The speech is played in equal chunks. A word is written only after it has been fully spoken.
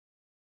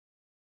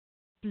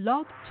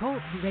Blog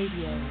Talk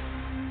Radio.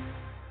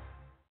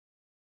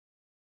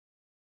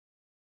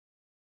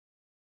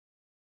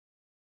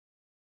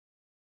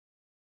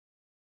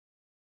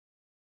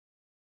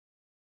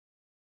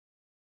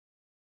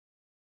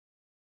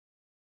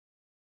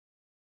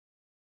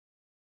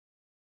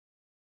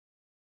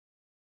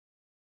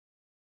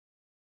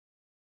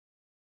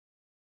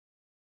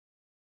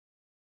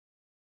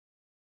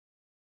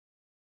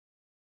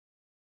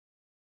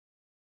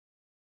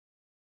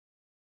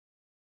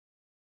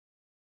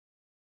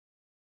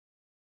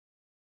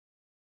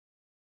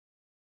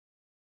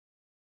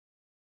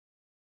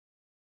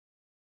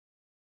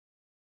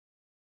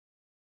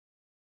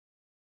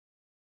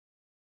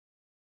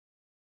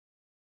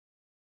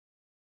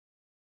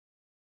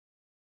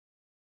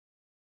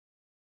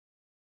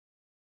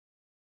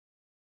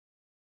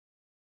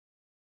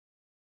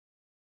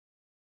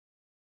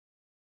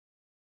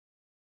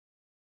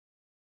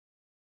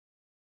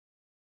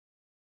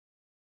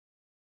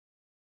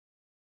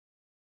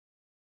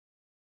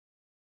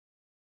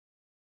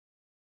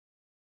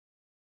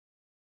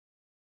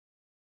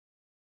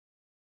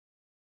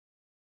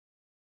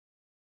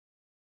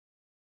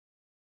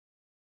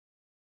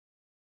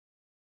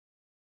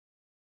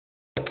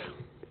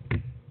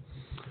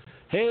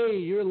 Hey,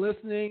 you're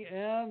listening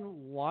and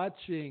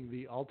watching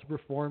the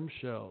Ultraperform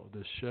Show,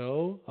 the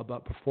show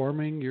about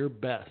performing your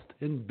best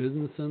in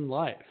business and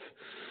life.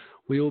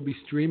 We will be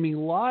streaming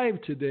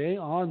live today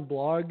on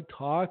Blog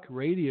Talk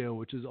Radio,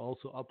 which is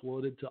also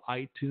uploaded to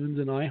iTunes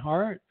and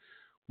iHeart.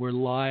 We're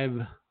live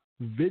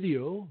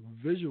visual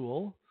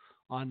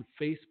on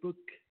Facebook,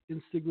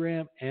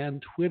 Instagram,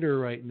 and Twitter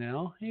right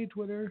now. Hey,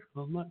 Twitter,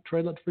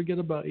 try not to forget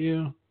about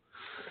you.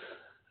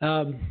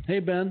 Hey,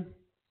 Ben.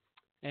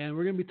 And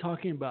we're going to be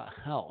talking about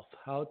health,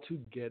 how to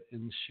get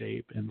in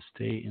shape and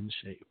stay in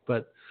shape.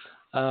 But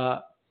what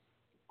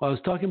I was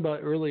talking about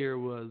earlier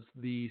was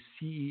the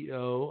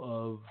CEO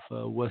of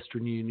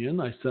Western Union.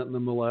 I sent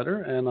them a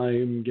letter, and I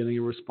am getting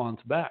a response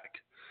back.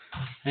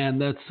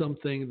 And that's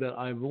something that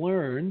I've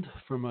learned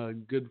from a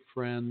good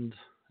friend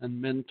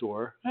and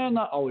mentor, and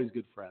not always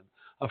good friend,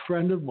 a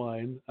friend of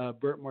mine,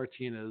 Bert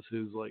Martinez,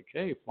 who's like,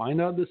 hey,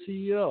 find out the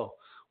CEO.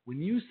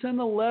 When you send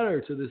a letter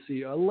to the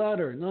CEO, a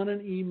letter, not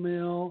an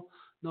email,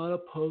 not a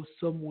post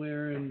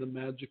somewhere in the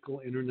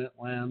magical internet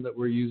land that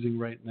we're using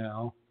right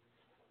now,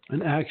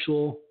 an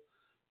actual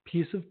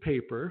piece of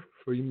paper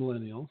for you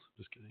millennials.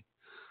 Just kidding.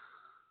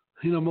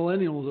 You know,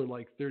 millennials are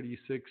like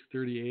 36,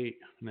 38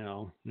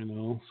 now,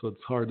 so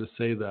it's hard to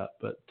say that,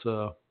 but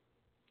they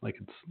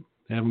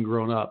haven't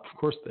grown up. Of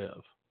course they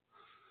have.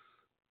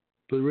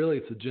 But really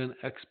it's the Gen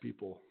X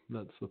people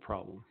that's the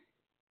problem.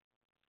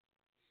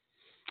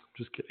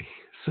 Just kidding.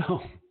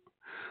 So,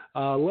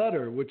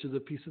 letter, which is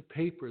a piece of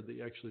paper that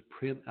you actually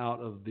print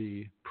out of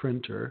the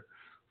printer,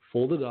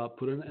 fold it up,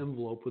 put in an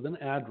envelope with an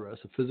address,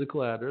 a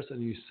physical address,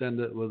 and you send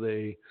it with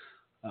a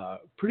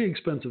pretty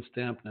expensive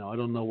stamp now. I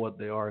don't know what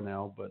they are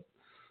now, but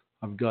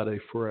I've got a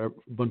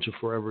bunch of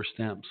forever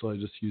stamps, so I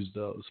just use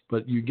those.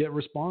 But you get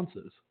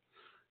responses.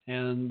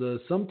 And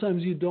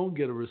sometimes you don't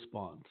get a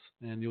response,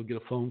 and you'll get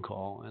a phone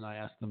call, and I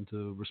ask them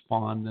to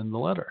respond in the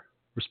letter.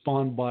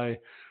 Respond by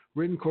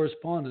written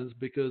correspondence,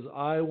 because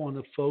I want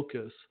to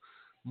focus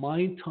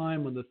my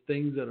time on the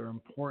things that are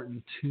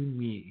important to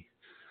me,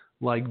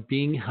 like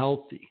being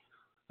healthy.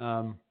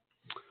 So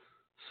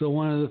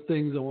one of the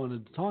things I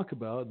wanted to talk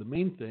about, the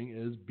main thing,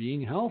 is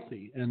being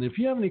healthy. And if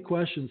you have any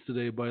questions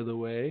today, by the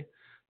way,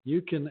 you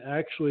can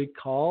actually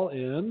call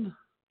in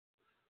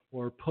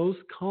or post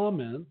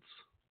comments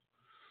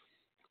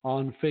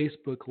on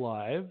Facebook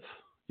Live.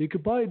 You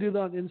could probably do that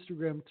on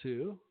Instagram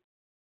too.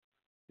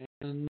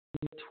 And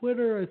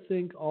Twitter, I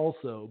think,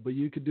 also. But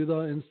you could do that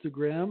on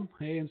Instagram.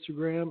 Hey,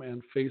 Instagram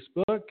and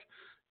Facebook.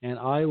 And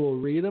I will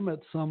read them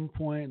at some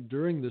point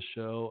during the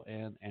show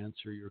and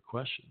answer your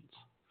questions.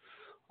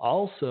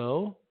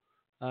 Also,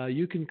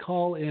 you can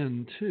call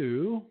in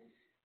to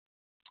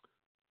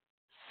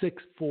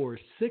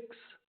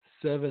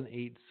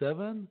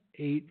 646-787-8560.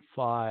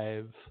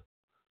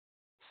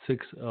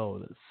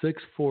 That's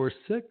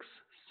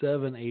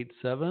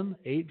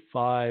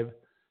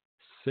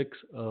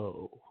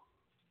 646-787-8560.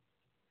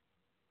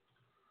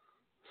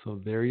 So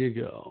there you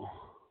go.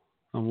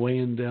 I'm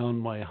weighing down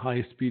my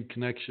high-speed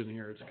connection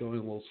here. It's going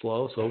a little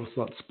slow, so it's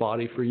not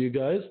spotty for you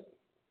guys.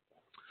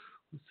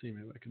 Let's see,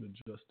 maybe I can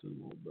adjust it a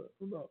little bit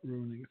without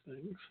ruining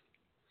things.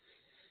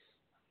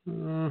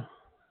 I'll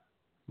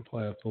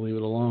probably have to leave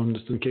it alone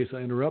just in case I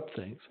interrupt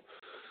things.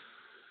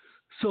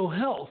 So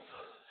health.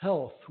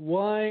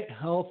 Why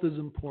health is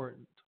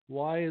important?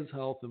 Why is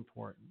health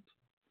important?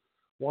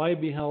 Why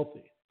be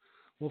healthy?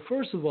 Well,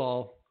 first of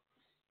all,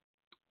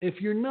 if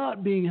you're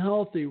not being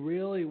healthy,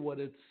 really what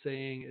it's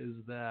saying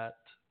is that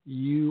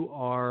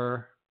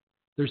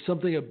there's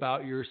something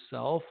about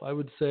yourself, I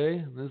would say.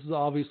 And this is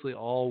obviously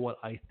all what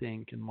I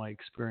think in my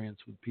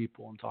experience with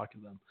people and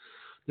talking to them.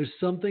 There's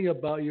something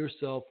about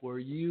yourself where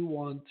you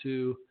want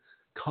to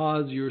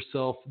cause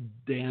yourself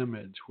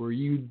damage, where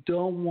you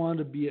don't want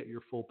to be at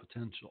your full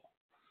potential.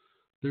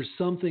 There's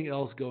something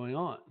else going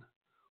on.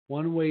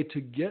 one way to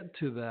get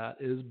to that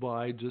is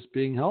by just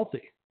being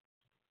healthy.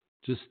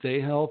 Just stay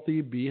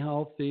healthy, be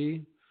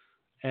healthy,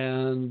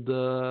 and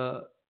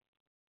that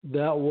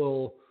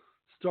will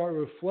start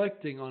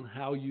reflecting on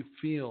how you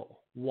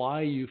feel,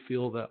 why you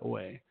feel that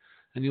way.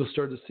 And you'll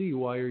start to see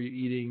why are you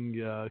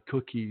eating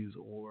cookies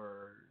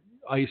or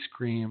ice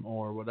cream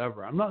or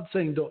whatever. I'm not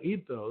saying don't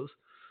eat those,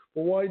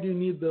 but why do you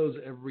need those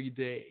every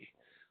day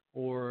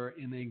or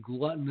in a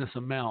gluttonous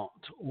amount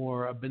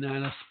or a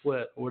banana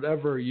split,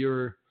 whatever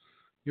your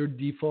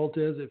default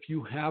is? If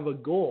you have a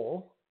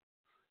goal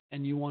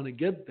and you want to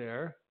get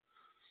there.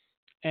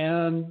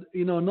 And,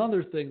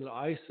 another thing that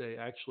I say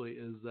actually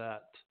is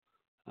that,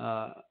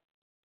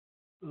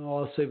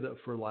 I'll save that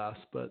for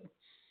last, but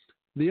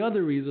the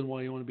other reason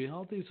why you want to be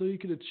healthy is so you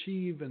can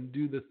achieve and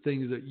do the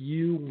things that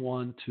you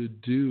want to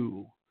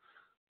do.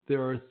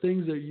 There are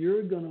things that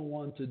you're going to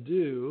want to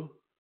do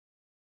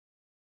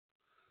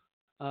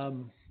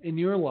in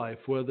your life,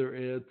 whether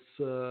it's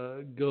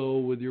go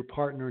with your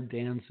partner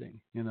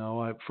dancing.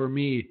 For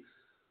me,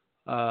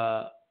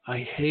 I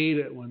hate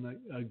it when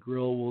a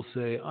girl will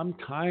say, I'm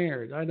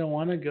tired. I don't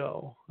want to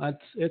go.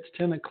 It's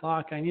 10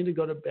 o'clock. I need to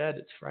go to bed.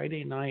 It's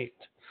Friday night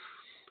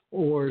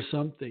or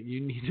something.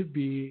 You need to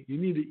eat.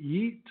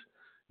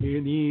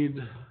 You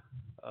need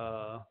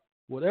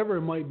whatever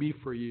it might be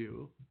for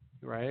you,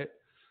 right,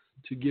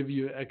 to give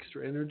you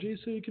extra energy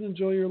so you can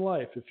enjoy your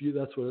life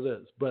that's what it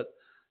is. But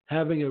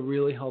having a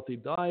really healthy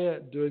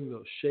diet, doing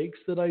those shakes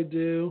that I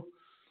do,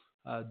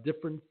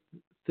 different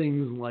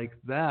things like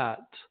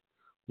that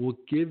will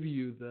give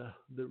you the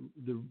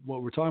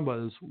what we're talking about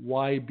is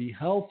why be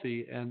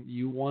healthy, and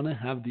you want to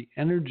have the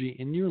energy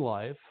in your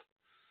life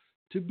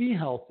to be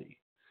healthy.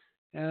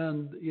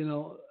 And,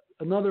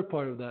 another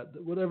part of that,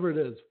 whatever it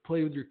is,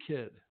 play with your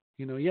kid.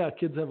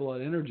 Kids have a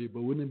lot of energy,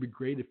 but wouldn't it be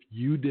great if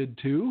you did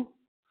too?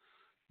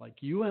 Like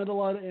you had a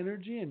lot of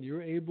energy and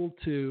you're able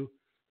to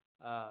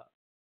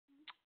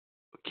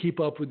keep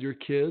up with your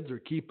kids or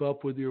keep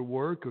up with your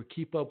work or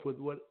keep up with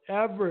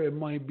whatever it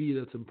might be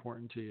that's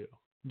important to you.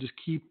 Just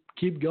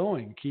keep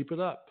going, keep it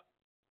up.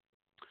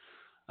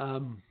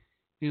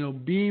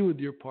 Be with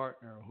your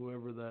partner,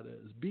 whoever that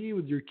is. Be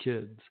with your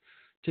kids.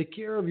 Take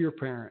care of your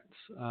parents.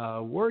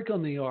 Work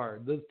on the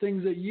yard. The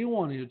things that you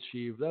want to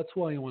achieve. That's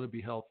why you want to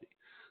be healthy.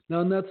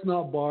 Now, and that's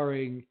not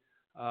barring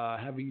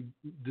having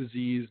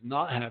disease,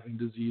 not having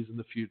disease in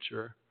the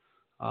future.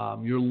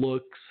 Your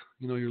looks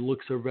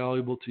are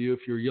valuable to you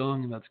if you're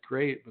young, and that's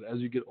great. But as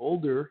you get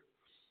older,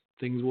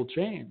 things will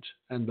change.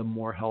 And the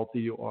more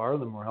healthy you are,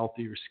 the more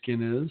healthy your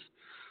skin is,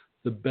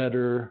 the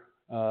better,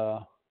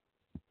 the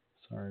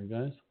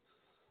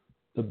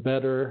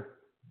better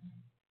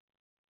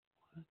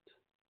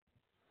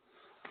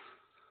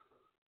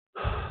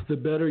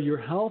your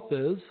health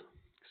is,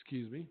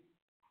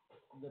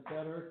 the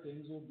better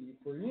things will be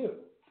for you.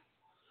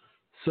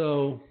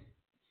 So,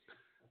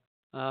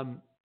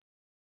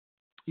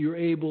 you're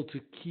able to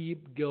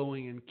keep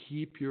going and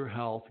keep your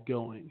health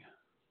going,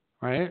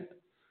 right?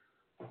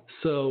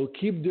 So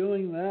keep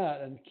doing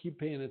that and keep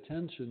paying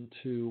attention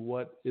to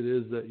what it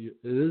is it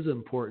is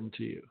important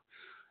to you.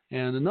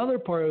 And another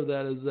part of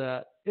that is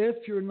that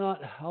if you're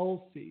not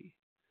healthy,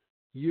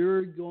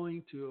 you're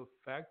going to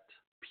affect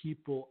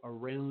people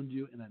around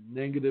you in a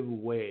negative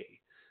way.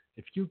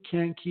 If you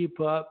can't keep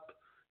up,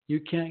 you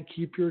can't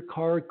keep your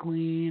car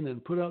clean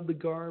and put out the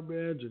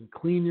garbage and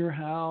clean your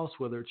house,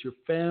 whether it's your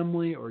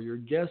family or your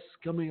guests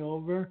coming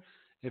over.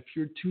 If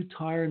you're too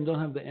tired and don't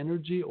have the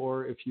energy,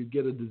 or if you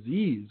get a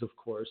disease, of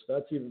course,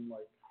 that's even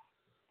like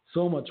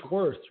so much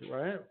worse,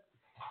 right?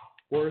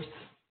 Worse.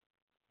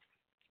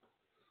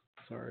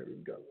 Sorry,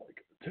 we've got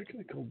like a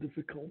technical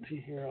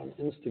difficulty here on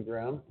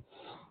Instagram.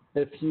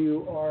 If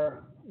you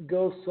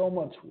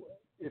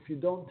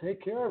don't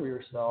take care of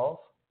yourself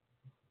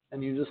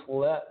and you just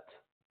let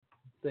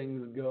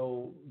things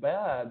go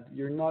bad,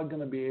 you're not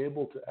going to be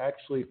able to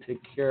actually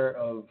take care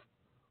of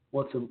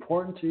what's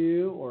important to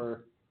you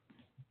or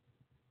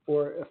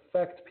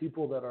affect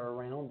people that are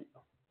around you,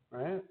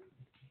 right?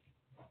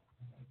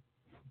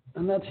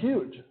 And that's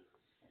huge.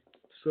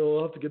 So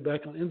I'll have to get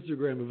back on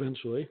Instagram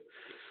eventually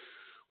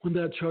when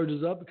that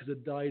charges up because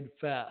it died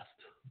fast.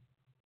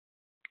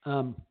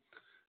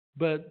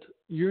 But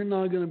you're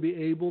not going to be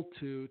able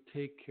to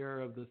take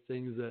care of the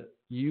things that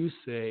you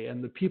say,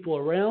 and the people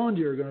around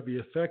you are going to be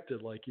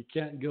affected. Like you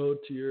can't go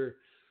to your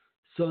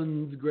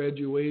son's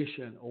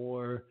graduation,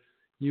 or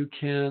you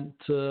can't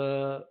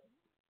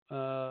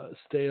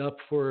stay up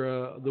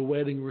for the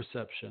wedding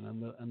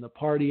reception and the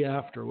party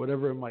after,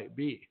 whatever it might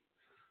be.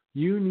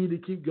 You need to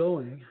keep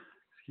going.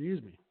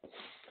 You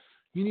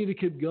need to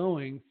keep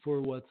going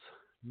for what's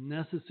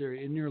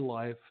necessary in your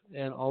life,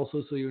 and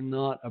also so you're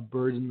not a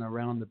burden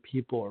around the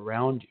people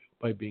around you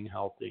by being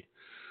healthy.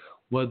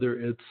 Whether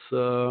it's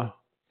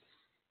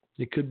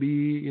it could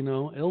be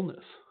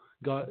illness,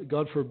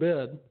 God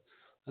forbid,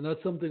 and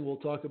that's something we'll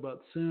talk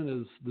about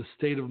soon, is the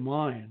state of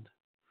mind.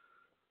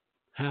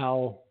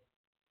 How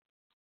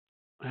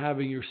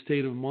having your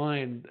state of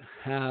mind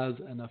has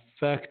an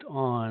effect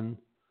on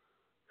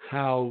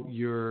how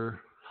your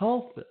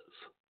health is,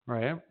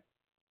 right?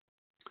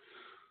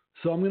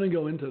 So I'm going to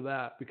go into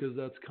that because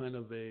that's kind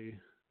of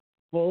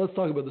well, let's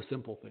talk about the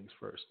simple things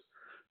first.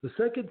 The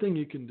second thing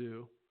you can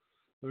do,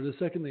 or the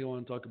second thing I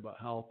want to talk about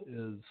health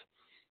is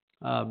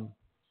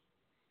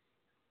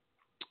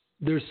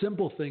there's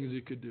simple things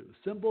you could do.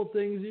 Simple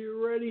things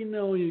you already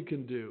know you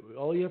can do.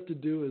 All you have to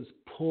do is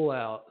pull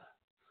out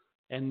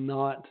and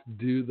not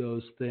do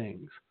those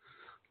things.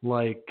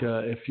 Like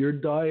if your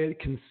diet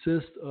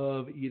consists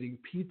of eating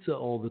pizza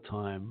all the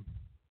time,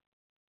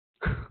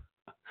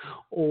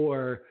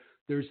 or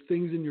there's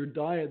things in your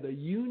diet that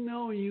you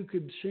know you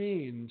could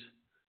change,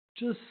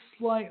 just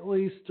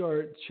slightly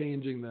start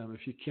changing them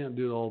if you can't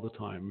do it all the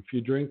time. If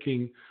you're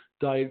drinking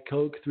Diet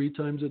Coke 3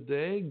 times a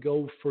day,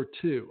 go for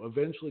 2.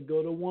 Eventually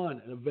go to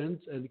 1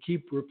 and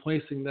keep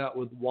replacing that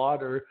with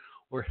water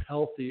or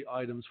healthy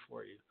items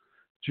for you.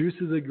 Juice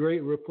is a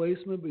great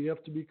replacement, but you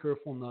have to be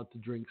careful not to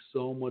drink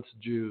so much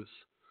juice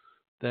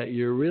that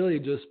you're really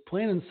just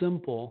plain and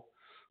simple.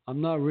 I'm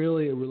not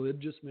really a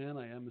religious man.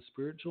 I am a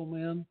spiritual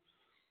man,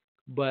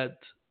 but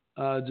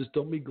just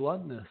don't be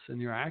gluttonous in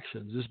your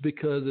actions. Just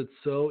because it's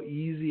so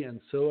easy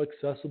and so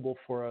accessible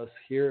for us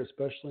here,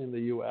 especially in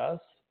the U.S.,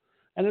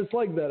 and it's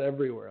like that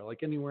everywhere.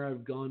 Like anywhere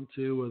I've gone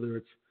to, whether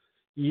it's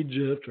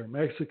Egypt or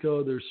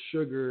Mexico, there's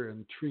sugar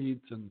and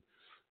treats and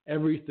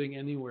everything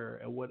anywhere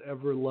at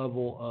whatever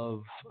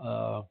level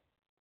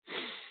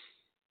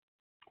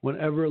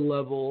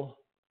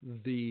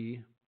the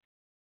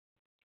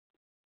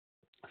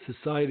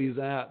society's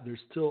at, there's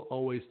still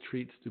always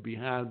treats to be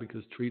had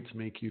because treats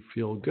make you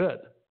feel good.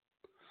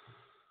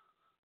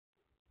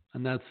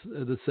 And that's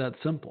that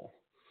simple.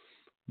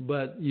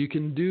 But you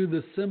can do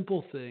the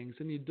simple things,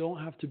 and you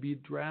don't have to be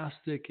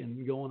drastic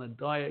and go on a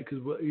diet,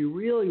 because what you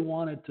really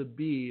want it to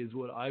be is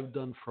what I've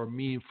done for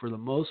me for the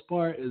most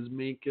part, is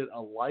make it a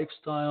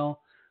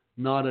lifestyle,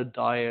 not a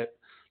diet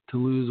to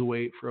lose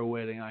weight for a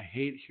wedding. I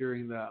hate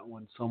hearing that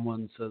when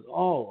someone says,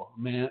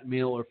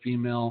 male or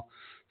female,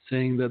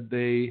 saying that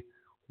they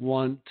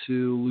want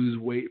to lose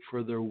weight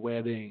for their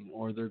wedding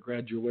or their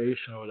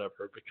graduation or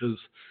whatever, because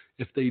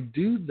if they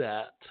do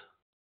that,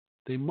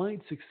 they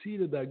might succeed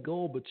at that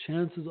goal, but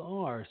chances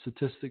are,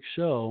 statistics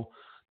show,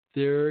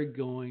 they're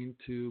going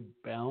to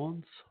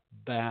bounce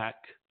back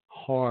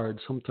hard,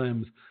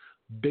 sometimes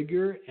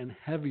bigger and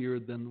heavier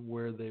than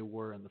where they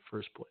were in the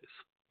first place.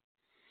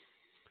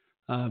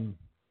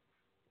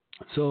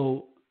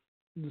 So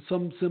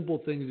some simple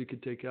things you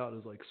could take out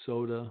is like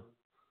soda,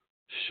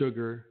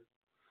 sugar,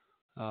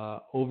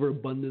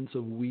 overabundance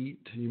of wheat.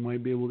 You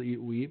might be able to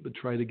eat wheat, but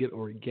try to get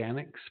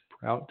organic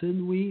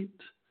sprouted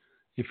wheat.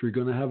 If you're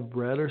going to have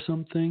bread or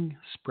something,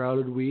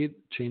 sprouted wheat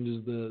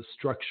changes the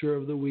structure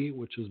of the wheat,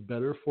 which is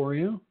better for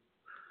you.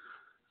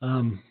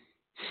 And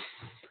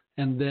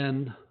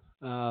then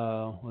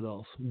what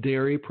else?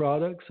 Dairy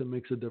products, it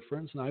makes a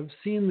difference. And I've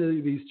seen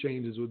these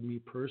changes with me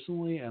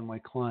personally and my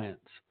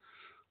clients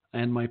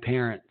and my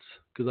parents,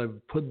 because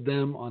I've put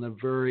them on a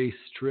very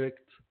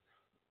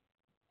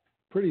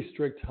pretty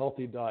strict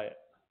healthy diet.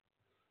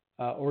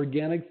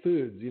 Organic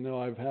foods,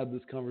 I've had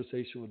this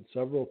conversation with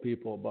several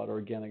people about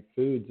organic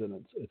foods,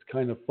 and it's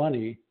kind of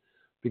funny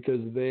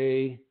because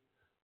they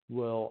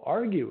will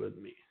argue with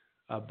me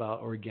about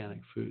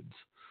organic foods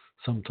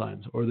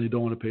sometimes, or they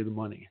don't want to pay the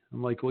money.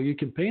 I'm like, well, you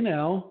can pay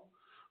now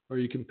or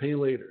you can pay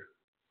later.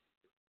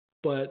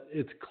 But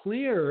it's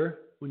clear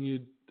when you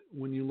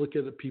look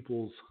at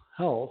people's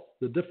health,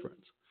 the difference.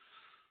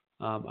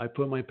 I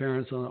put my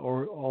parents on an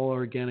all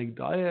organic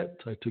diet.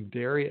 I took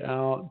dairy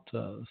out,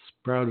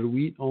 sprouted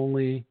wheat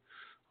only.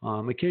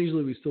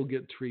 Occasionally we still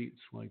get treats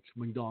like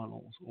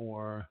McDonald's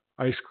or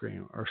ice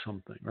cream or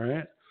something,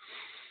 right?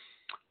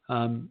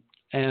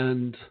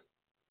 And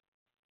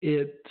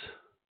it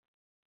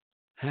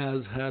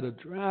has had a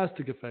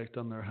drastic effect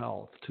on their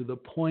health, to the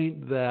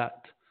point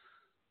that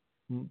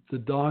the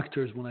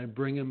doctors, when I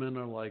bring them in,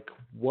 are like,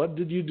 what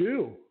did you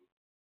do?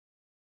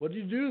 What do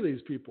you do to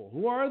these people?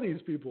 Who are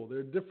these people?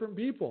 They're different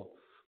people.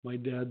 My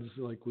dad's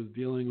was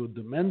dealing with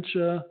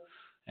dementia,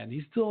 and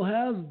he still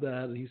has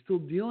that, and he's still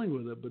dealing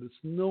with it, but it's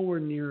nowhere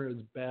near as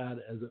bad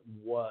as it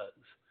was.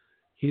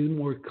 He's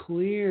more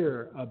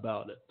clear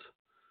about it.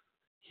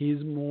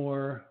 He's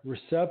more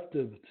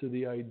receptive to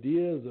the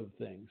ideas of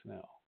things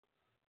now.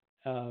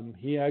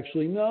 He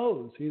actually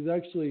knows. He's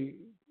actually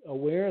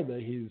aware that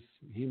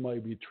he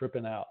might be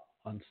tripping out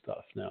on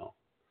stuff now.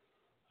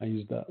 I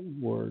use that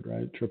word,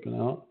 right? Tripping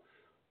out.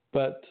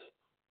 But,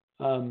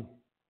 so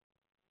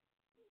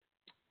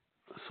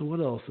what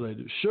else did I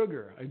do?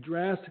 Sugar. I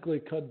drastically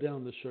cut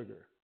down the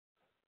sugar.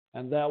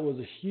 And that was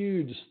a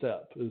huge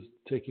step, is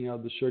taking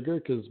out the sugar,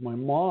 because my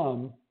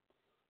mom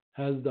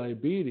has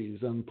diabetes.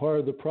 And part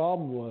of the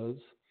problem was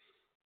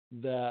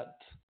that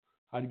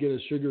I'd get a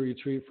sugary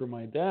treat for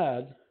my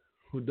dad,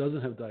 who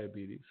doesn't have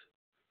diabetes,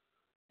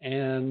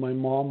 and my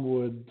mom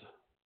would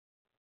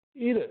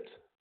eat it.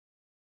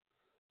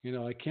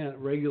 I can't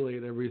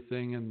regulate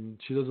everything, and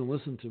she doesn't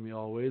listen to me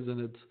always, and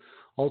it's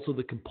also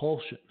the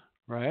compulsion,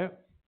 right?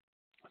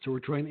 So we're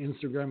trying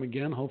Instagram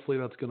again. Hopefully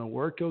that's going to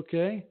work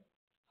okay.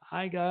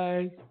 Hi,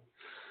 guys.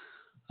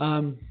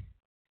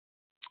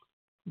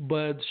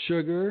 But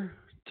sugar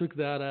took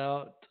that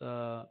out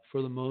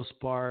for the most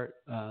part.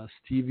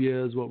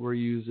 Stevia is what we're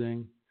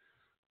using.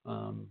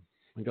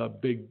 I got a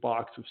big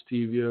box of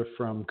stevia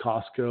from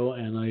Costco,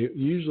 and I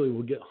usually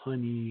will get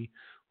honey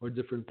or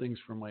different things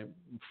from my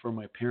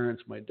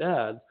parents, my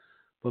dad,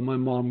 but my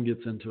mom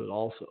gets into it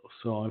also.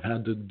 So I've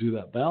had to do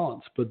that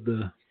balance. But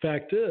the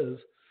fact is,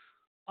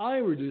 I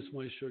reduce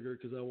my sugar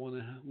because I want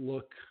to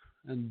look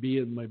and be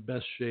in my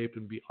best shape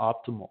and be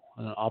optimal,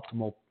 in an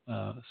optimal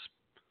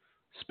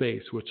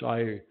space, which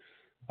I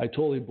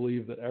totally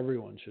believe that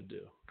everyone should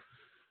do.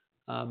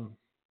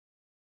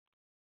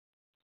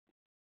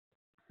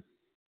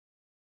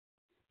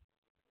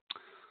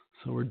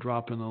 So we're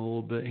dropping a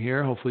little bit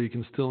here. Hopefully you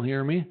can still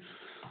hear me.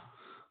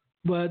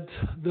 But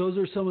those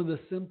are some of the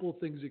simple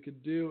things you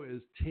could do,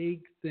 is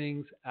take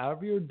things out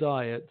of your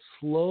diet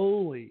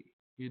slowly.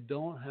 You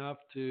don't have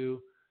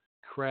to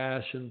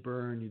crash and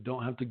burn. You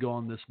don't have to go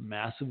on this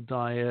massive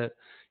diet.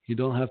 You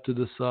don't have to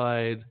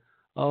decide,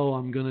 oh,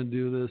 I'm going to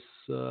do this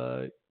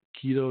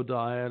keto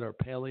diet or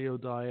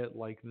paleo diet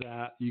like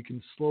that. You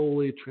can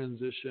slowly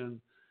transition.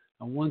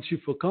 And once you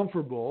feel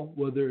comfortable,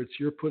 whether it's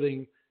you're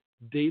putting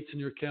dates in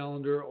your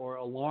calendar or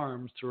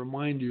alarms to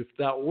remind you, if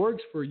that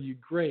works for you,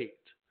 great.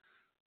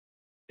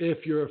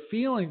 If you're a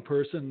feeling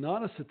person,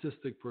 not a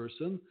statistic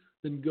person,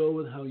 then go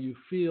with how you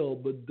feel,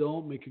 but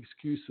don't make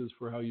excuses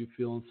for how you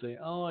feel and say,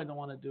 oh, I don't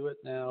want to do it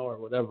now or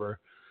whatever.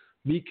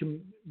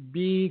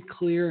 Be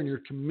clear in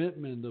your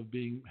commitment of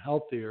being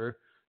healthier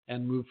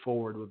and move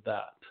forward with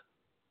that.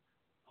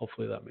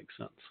 Hopefully that makes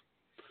sense.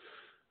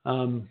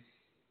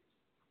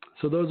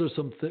 So those are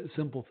some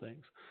simple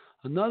things.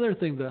 Another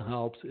thing that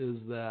helps is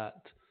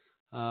that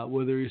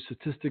whether you're a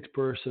statistics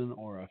person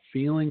or a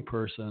feeling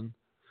person,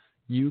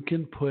 you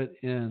can put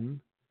in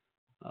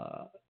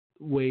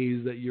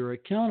ways that you're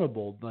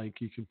accountable.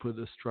 Like you can put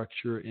a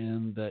structure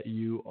in that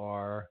you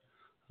are,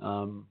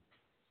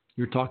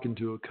 you're talking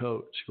to a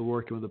coach, you're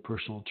working with a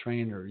personal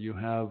trainer, you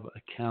have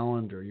a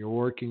calendar, you're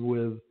working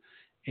with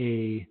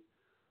a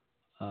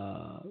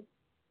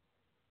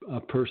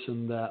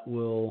person that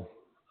will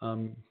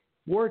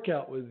work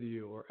out with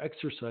you or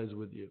exercise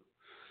with you.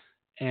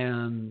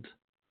 And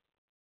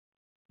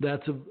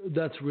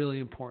that's really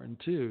important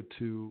too,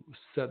 to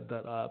set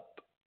that up.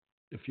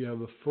 If you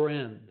have a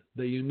friend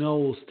that you know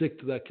will stick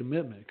to that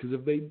commitment, because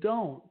if they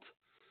don't,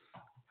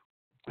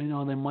 they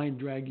might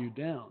drag you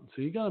down.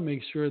 So you got to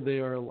make sure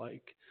they're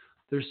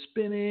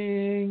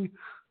spinning.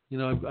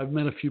 I've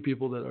met a few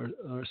people that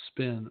are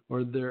spin,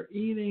 or they're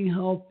eating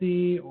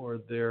healthy, or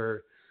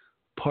they're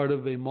part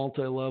of a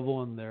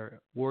multi-level and they're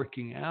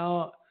working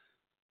out.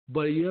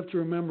 But you have to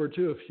remember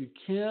too, if you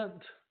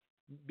can't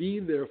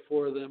be there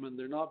for them and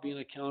they're not being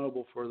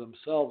accountable for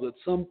themselves, at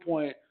some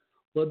point,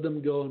 let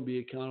them go and be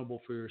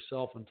accountable for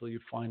yourself until you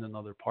find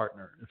another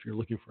partner, if you're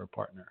looking for a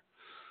partner.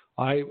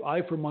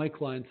 I for my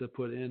clients, have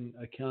put in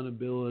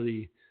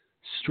accountability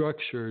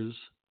structures,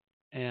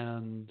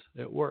 and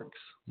it works.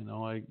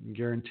 I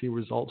guarantee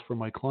results for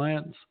my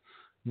clients.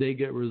 They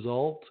get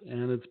results,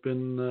 and it's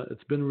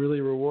been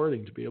really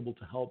rewarding to be able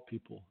to help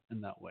people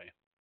in that way.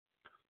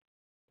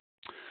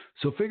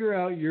 So figure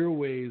out your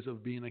ways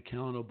of being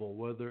accountable,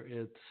 whether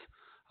it's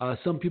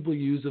some people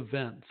use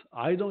events.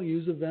 I don't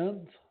use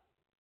events.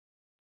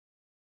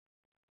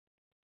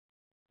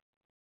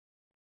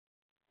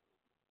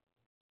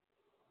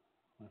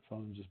 My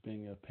phone's just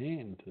being a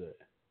pain today.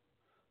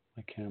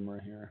 My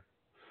camera here.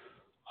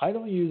 I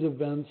don't use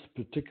events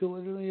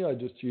particularly. I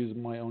just use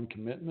my own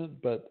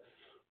commitment, but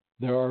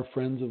there are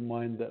friends of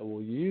mine that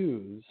will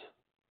use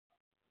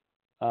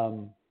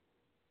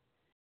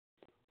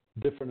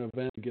different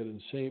events to get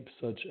in shape,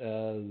 such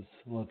as,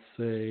 let's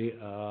say,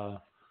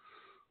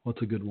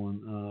 what's a good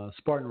one?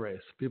 Spartan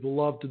race. People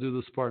love to do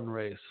the Spartan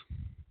race.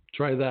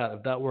 Try that.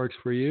 If that works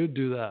for you,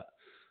 do that.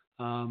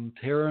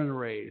 Terran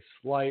race,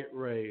 light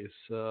race,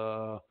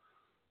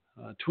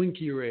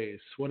 Twinkie race,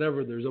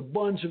 whatever. There's a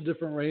bunch of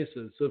different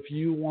races. So if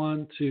you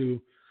want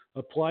to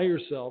apply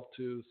yourself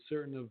to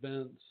certain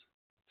events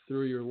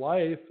through your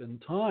life and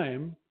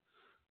time,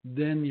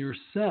 then you're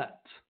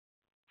set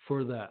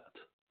for that.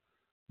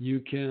 You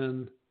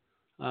can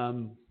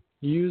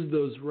use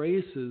those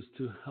races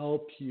to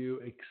help you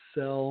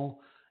excel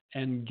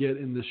and get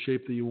in the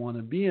shape that you want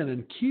to be in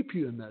and keep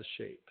you in that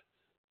shape,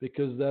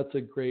 because that's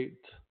a great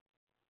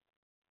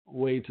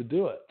way to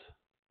do it.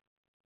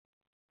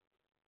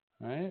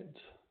 Right?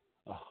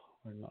 Oh,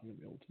 we're not going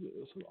to be able to do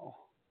this at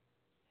all.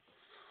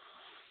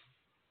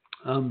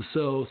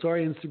 So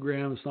sorry,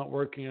 Instagram, it's not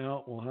working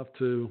out. We'll have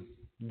to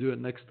do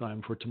it next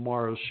time for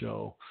tomorrow's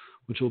show,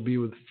 which will be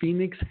with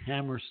Phoenix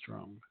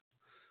Hammerstrom.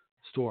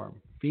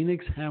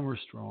 Phoenix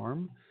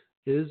Hammerstrom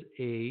is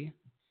a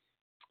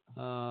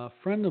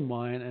friend of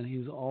mine, and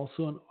he's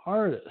also an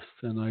artist.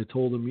 And I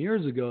told him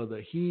years ago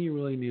that he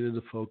really needed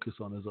to focus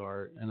on his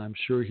art, and I'm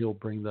sure he'll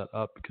bring that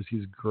up because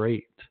he's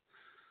great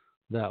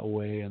that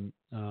way. And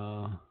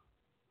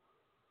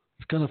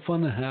it's kind of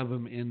fun to have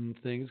him in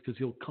things because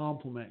he'll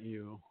compliment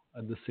you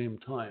at the same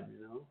time,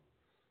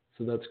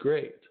 So that's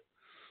great.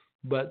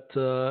 But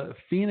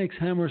Phoenix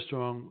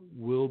Hammerstrong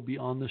will be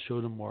on the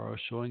show tomorrow,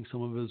 showing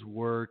some of his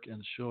work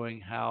and showing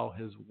how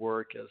his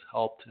work has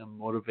helped him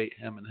motivate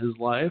him in his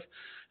life.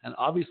 And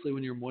obviously,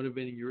 when you're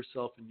motivating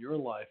yourself in your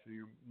life and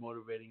you're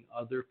motivating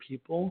other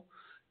people,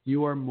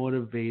 you are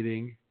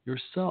motivating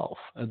yourself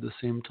at the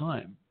same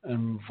time,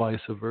 and vice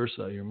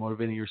versa. You're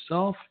motivating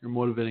yourself, you're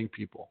motivating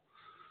people.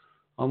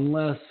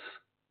 Unless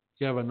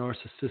you have a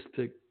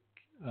narcissistic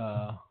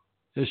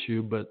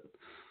issue, but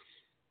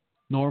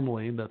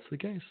normally that's the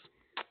case.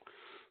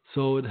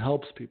 So it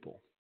helps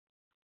people.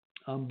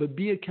 But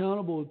be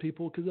accountable with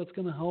people, because that's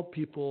going to help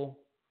people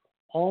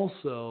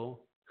also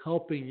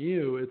helping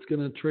you. It's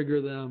going to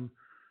trigger them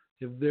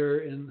if they're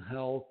in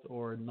health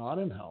or not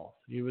in health,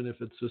 even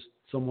if it's just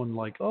someone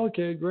like, oh,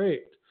 okay,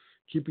 great,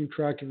 keeping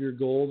track of your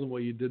goals and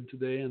what you did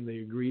today, and they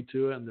agree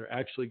to it, and they're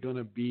actually going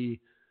to be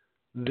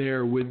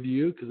there with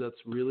you, because that's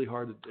really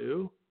hard to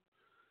do.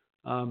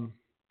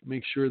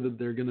 Make sure that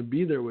they're going to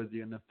be there with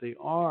you. And if they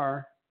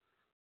are,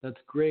 that's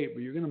great,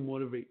 but you're going to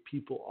motivate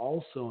people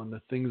also on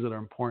the things that are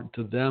important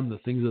to them, the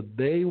things that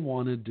they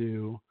want to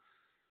do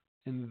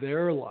in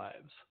their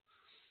lives.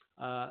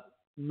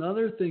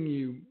 Another thing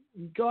you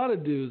got to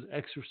do is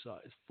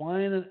exercise.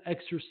 Find an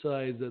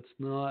exercise that's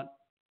not,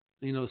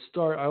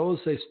 I always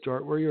say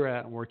start where you're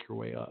at and work your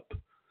way up.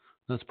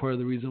 That's part of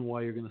the reason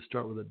why you're going to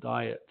start with a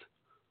diet.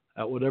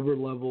 At whatever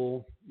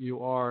level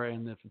you are,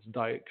 and if it's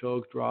Diet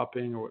Coke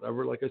dropping or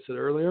whatever, like I said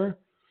earlier,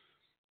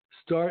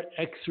 start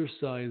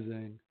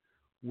exercising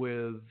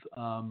with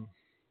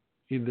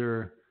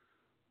either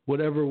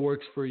whatever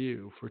works for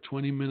you. For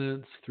 20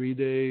 minutes, 3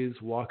 days,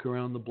 walk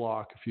around the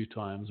block a few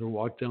times, or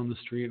walk down the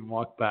street and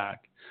walk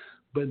back.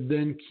 But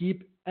then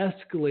keep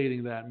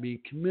escalating that and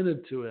be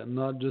committed to it, and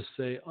not just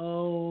say,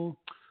 oh,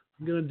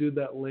 I'm going to do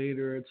that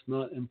later. It's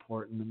not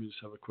important. Let me just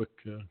have a quick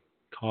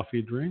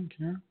coffee drink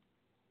here.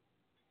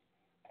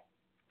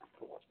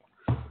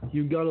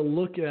 You've got to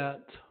look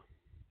at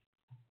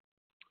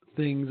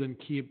things and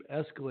keep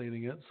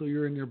escalating it so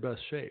you're in your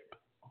best shape.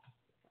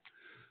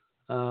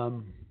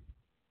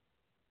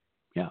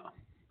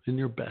 In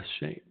your best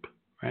shape,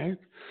 right?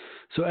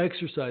 So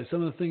exercise.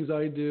 Some of the things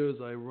I do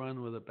is I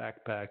run with a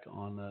backpack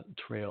on a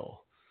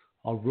trail.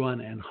 I'll run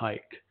and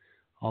hike.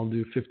 I'll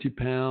do 50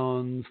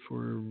 pounds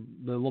for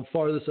the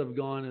farthest I've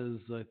gone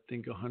is, I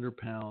think, 100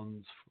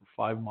 pounds for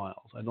 5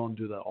 miles. I don't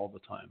do that all the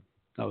time.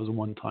 That was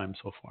one time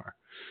so far.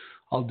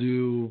 I'll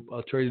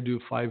try to do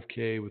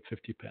 5K with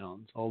 50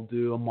 pounds. I'll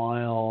do a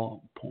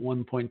mile,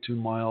 1.2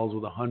 miles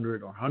with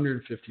 100 or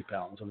 150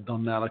 pounds. I've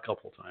done that a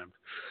couple times.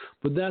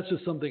 But that's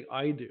just something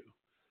I do.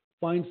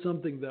 Find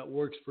something that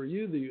works for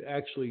you, that you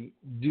actually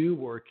do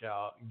work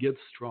out, get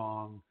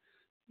strong,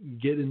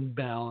 get in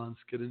balance,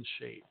 get in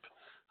shape.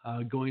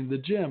 Going to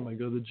the gym, I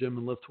go to the gym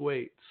and lift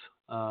weights.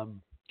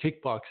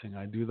 Kickboxing,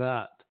 I do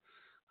that.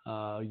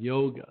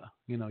 Yoga.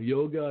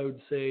 Yoga, I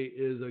would say,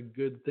 is a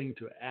good thing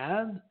to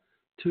add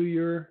to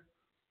your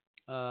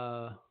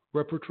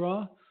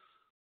repertoire.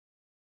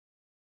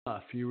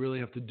 You really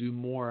have to do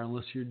more,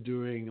 unless you're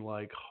doing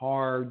like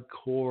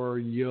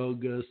hardcore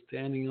yoga,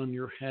 standing on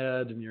your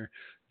head, and you're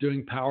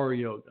doing power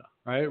yoga,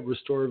 right?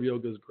 Restorative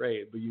yoga is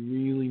great, but you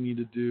really need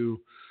to do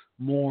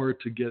more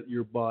to get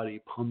your body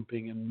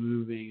pumping and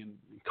moving, and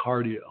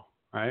cardio,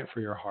 right, for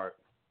your heart.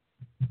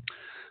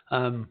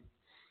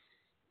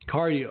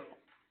 Cardio,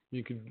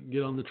 you could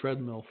get on the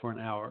treadmill for an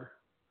hour.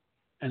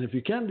 And if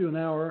you can do an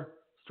hour,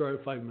 start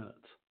at 5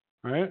 minutes,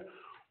 right?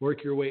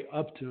 Work your way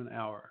up to an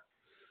hour.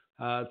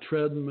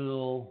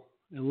 Treadmill,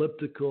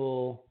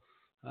 elliptical.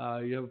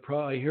 I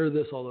hear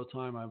this all the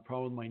time. I have a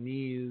problem with my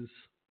knees.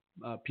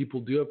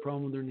 People do have a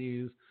problem with their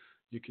knees.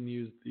 You can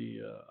use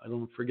I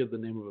don't forget the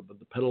name of it, but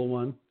the pedal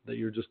one that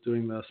you're just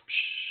doing this.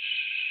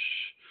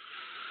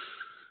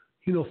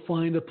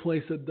 Find a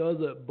place that does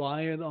it.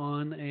 Buy it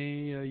on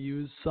a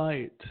used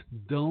site.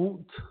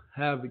 Don't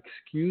have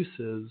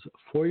excuses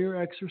for your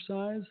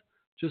exercise.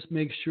 Just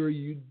make sure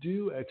you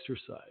do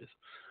exercise.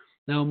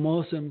 Now,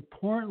 most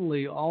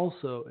importantly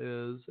also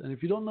is, and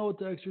if you don't know what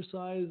to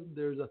exercise,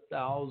 there's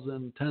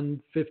 50,000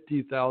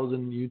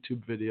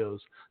 YouTube videos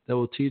that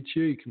will teach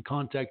you. You can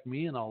contact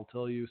me and I'll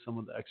tell you some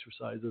of the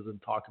exercises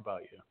and talk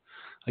about you.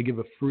 I give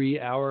a free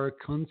hour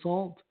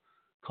consult.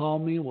 Call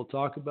me, we'll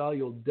talk about it.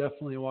 You'll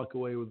definitely walk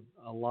away with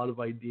a lot of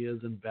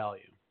ideas and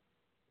value.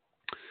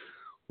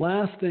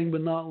 Last thing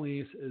but not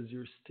least is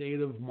your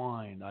state of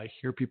mind. I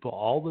hear people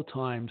all the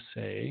time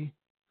say,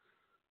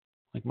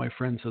 like my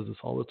friend says this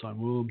all the time,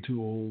 well, I'm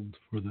too old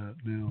for that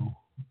now.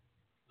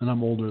 And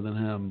I'm older than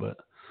him, but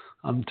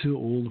I'm too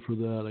old for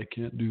that. I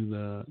can't do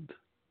that.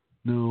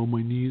 No,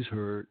 my knees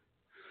hurt.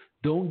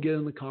 Don't get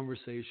in the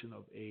conversation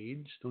of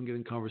age. Don't get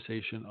in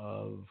conversation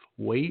of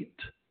weight.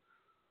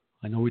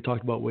 I know we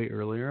talked about weight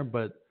earlier,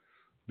 but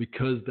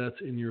because that's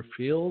in your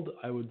field,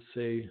 I would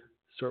say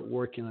start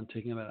working on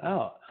taking that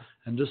out.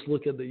 And just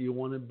look at that you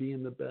want to be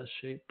in the best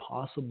shape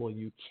possible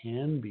you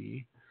can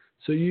be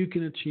so you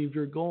can achieve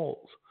your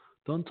goals.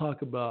 Don't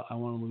talk about, I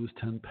want to lose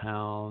 10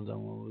 pounds, I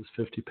want to lose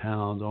 50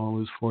 pounds, I want to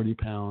lose 40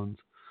 pounds.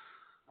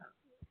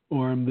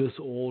 or I'm this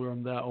old or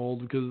I'm that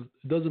old, because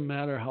it doesn't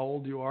matter how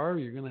old you are,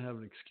 you're going to have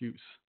an excuse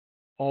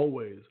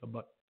always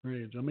about your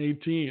age. I'm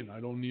 18,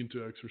 I don't need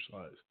to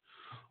exercise.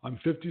 I'm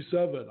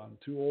 57, I'm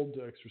too old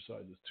to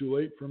exercise. It's too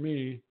late for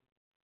me.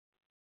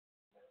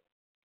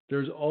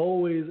 There's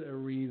always a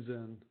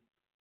reason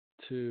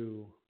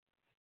to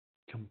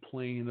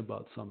complain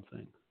about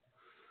something,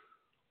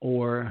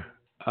 or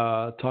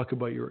talk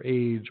about your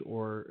age,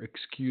 or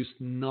excuse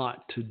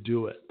not to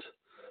do it.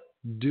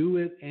 Do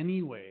it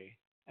anyway,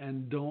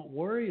 and don't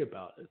worry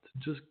about it.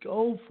 Just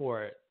go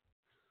for it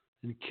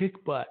and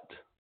kick butt,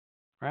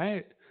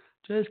 right?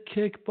 Just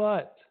kick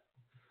butt,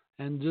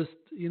 and just,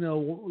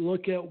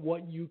 look at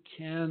what you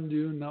can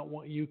do, not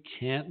what you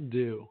can't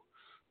do.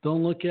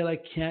 Don't look at, I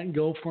can't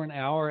go for an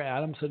hour.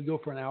 Adam said go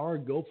for an hour.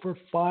 Go for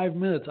 5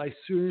 minutes. I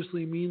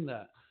seriously mean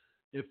that.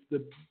 If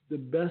the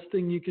best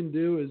thing you can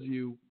do is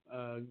you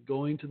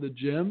going to the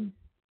gym,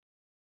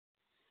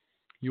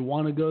 you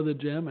want to go to the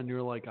gym and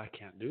you're like, I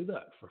can't do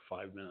that for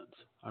 5 minutes.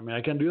 I mean,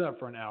 I can't do that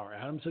for an hour.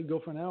 Adam said go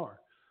for an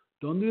hour.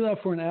 Don't do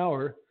that for an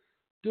hour.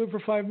 Do it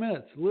for 5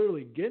 minutes.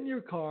 Literally, get in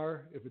your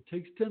car. If it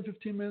takes 10,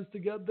 15 minutes to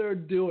get there,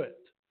 do it.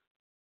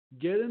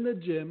 Get in the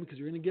gym, because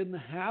you're going to get in the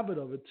habit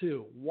of it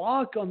too.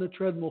 Walk on the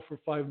treadmill for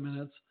 5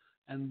 minutes,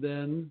 and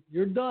then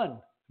you're done.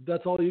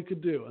 That's all you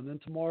could do. And then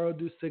tomorrow,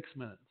 do 6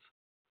 minutes.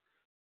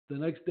 The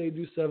next day,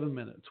 do 7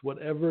 minutes.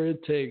 Whatever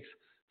it takes,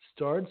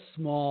 start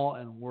small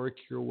and work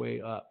your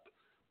way up.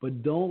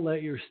 But don't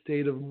let your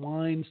state of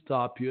mind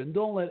stop you, and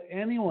don't let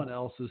anyone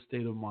else's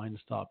state of mind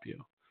stop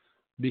you,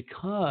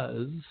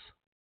 because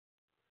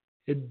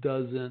it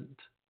doesn't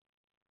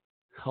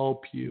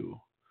help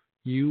you.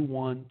 You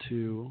want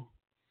to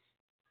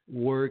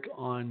work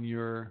on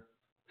your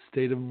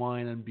state of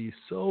mind and be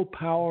so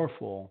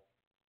powerful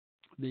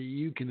that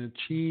you can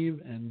achieve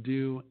and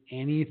do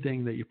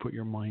anything that you put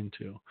your mind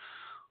to.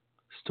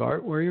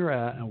 Start where you're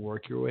at and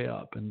work your way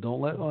up. And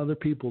don't let other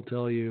people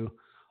tell you,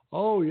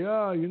 oh,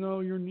 yeah,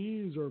 your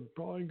knees are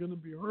probably going to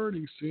be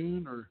hurting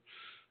soon. Or,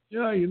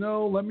 yeah,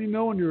 let me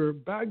know when your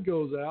back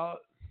goes out.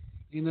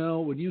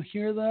 When you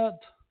hear that,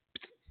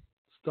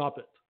 stop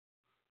it.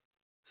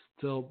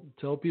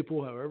 Tell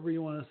people however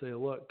you want to say,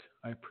 look,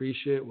 I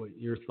appreciate what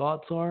your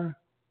thoughts are.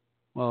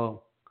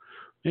 Well,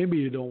 maybe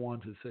you don't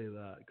want to say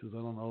that, because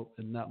I don't know,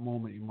 in that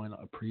moment you might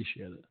not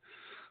appreciate it.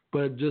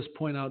 But just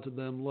point out to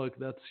them, look,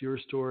 that's your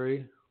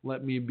story.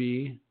 Let me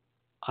be.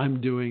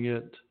 I'm doing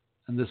it,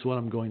 and this is what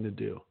I'm going to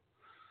do.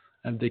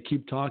 And if they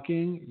keep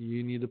talking,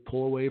 you need to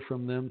pull away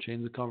from them,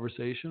 change the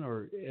conversation,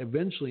 or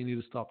eventually you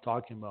need to stop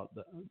talking about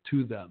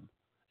to them,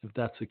 if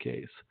that's the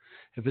case.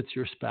 If it's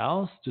your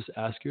spouse, just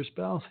ask your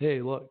spouse,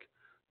 hey, look,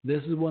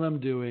 this is what I'm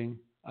doing.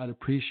 I'd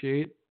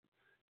appreciate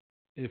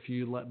if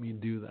you let me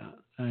do that.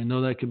 And I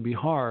know that can be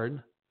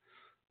hard,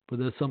 but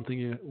that's something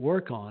you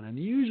work on. And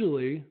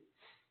usually,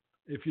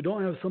 if you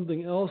don't have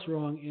something else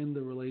wrong in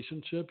the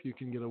relationship, you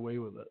can get away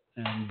with it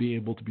and be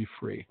able to be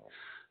free.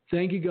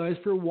 Thank you guys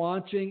for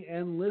watching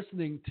and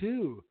listening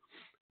to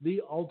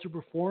the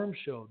Ultraperform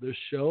Show, the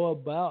show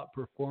about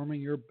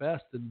performing your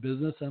best in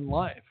business and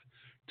life.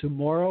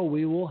 Tomorrow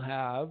we will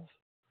have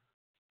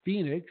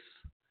Phoenix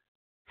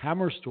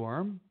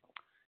Hammerstorm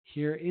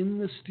here in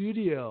the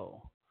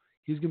studio.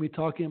 He's going to be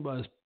talking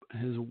about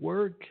his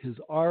work, his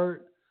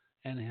art,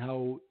 and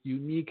how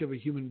unique of a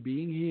human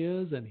being he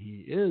is, and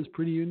he is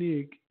pretty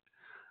unique.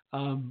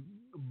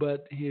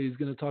 But he's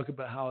going to talk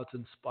about how it's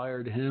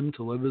inspired him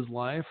to live his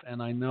life,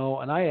 and I know,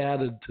 and I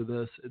added to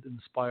this, it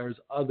inspires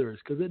others,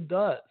 because it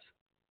does.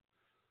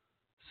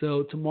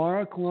 So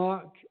tomorrow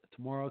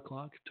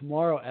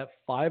at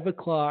 5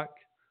 o'clock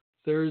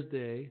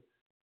Thursday,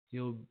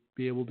 you'll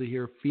be able to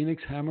hear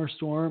Phoenix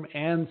Hammerstorm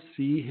and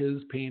see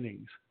his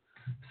paintings.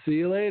 See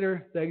you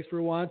later. Thanks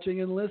for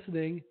watching and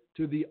listening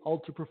to the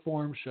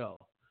Ultraperform Show.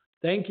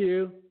 Thank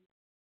you.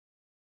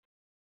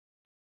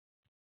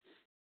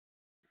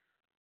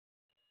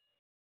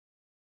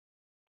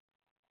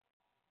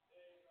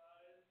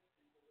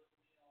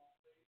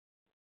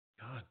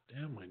 God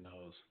damn my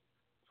nose.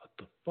 What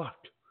the fuck?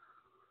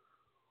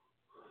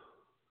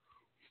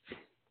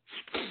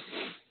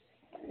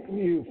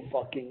 You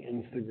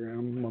fucking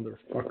Instagram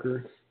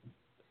motherfucker.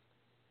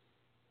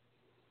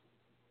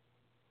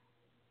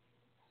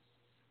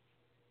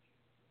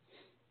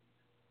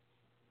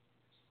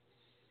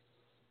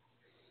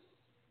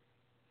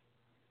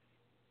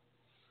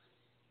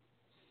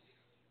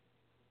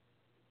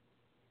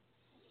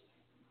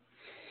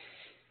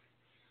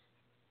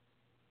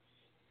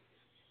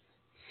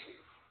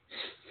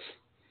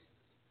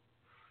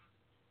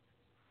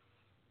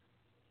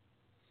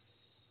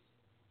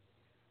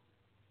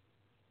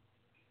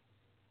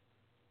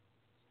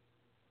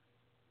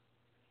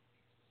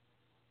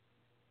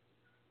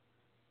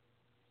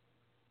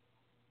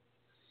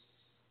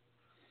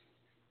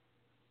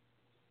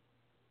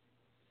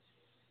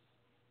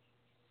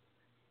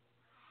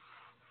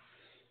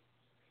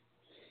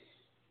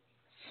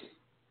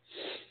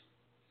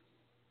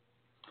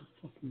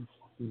 Fucking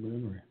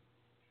memory.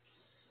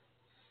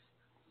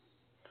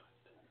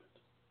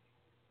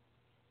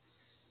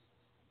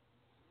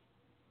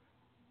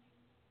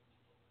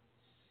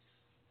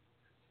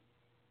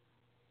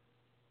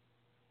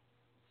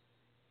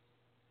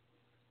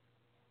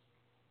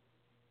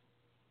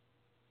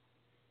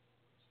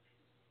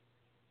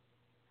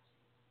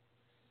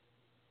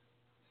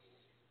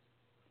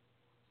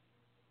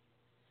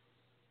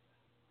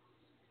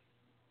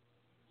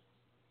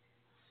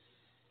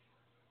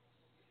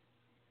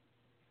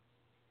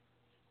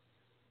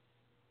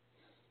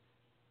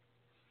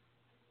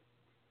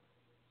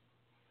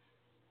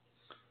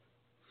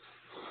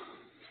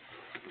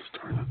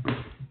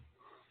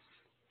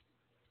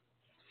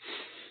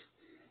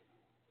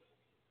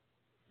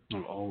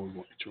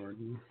 boy,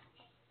 Jordan.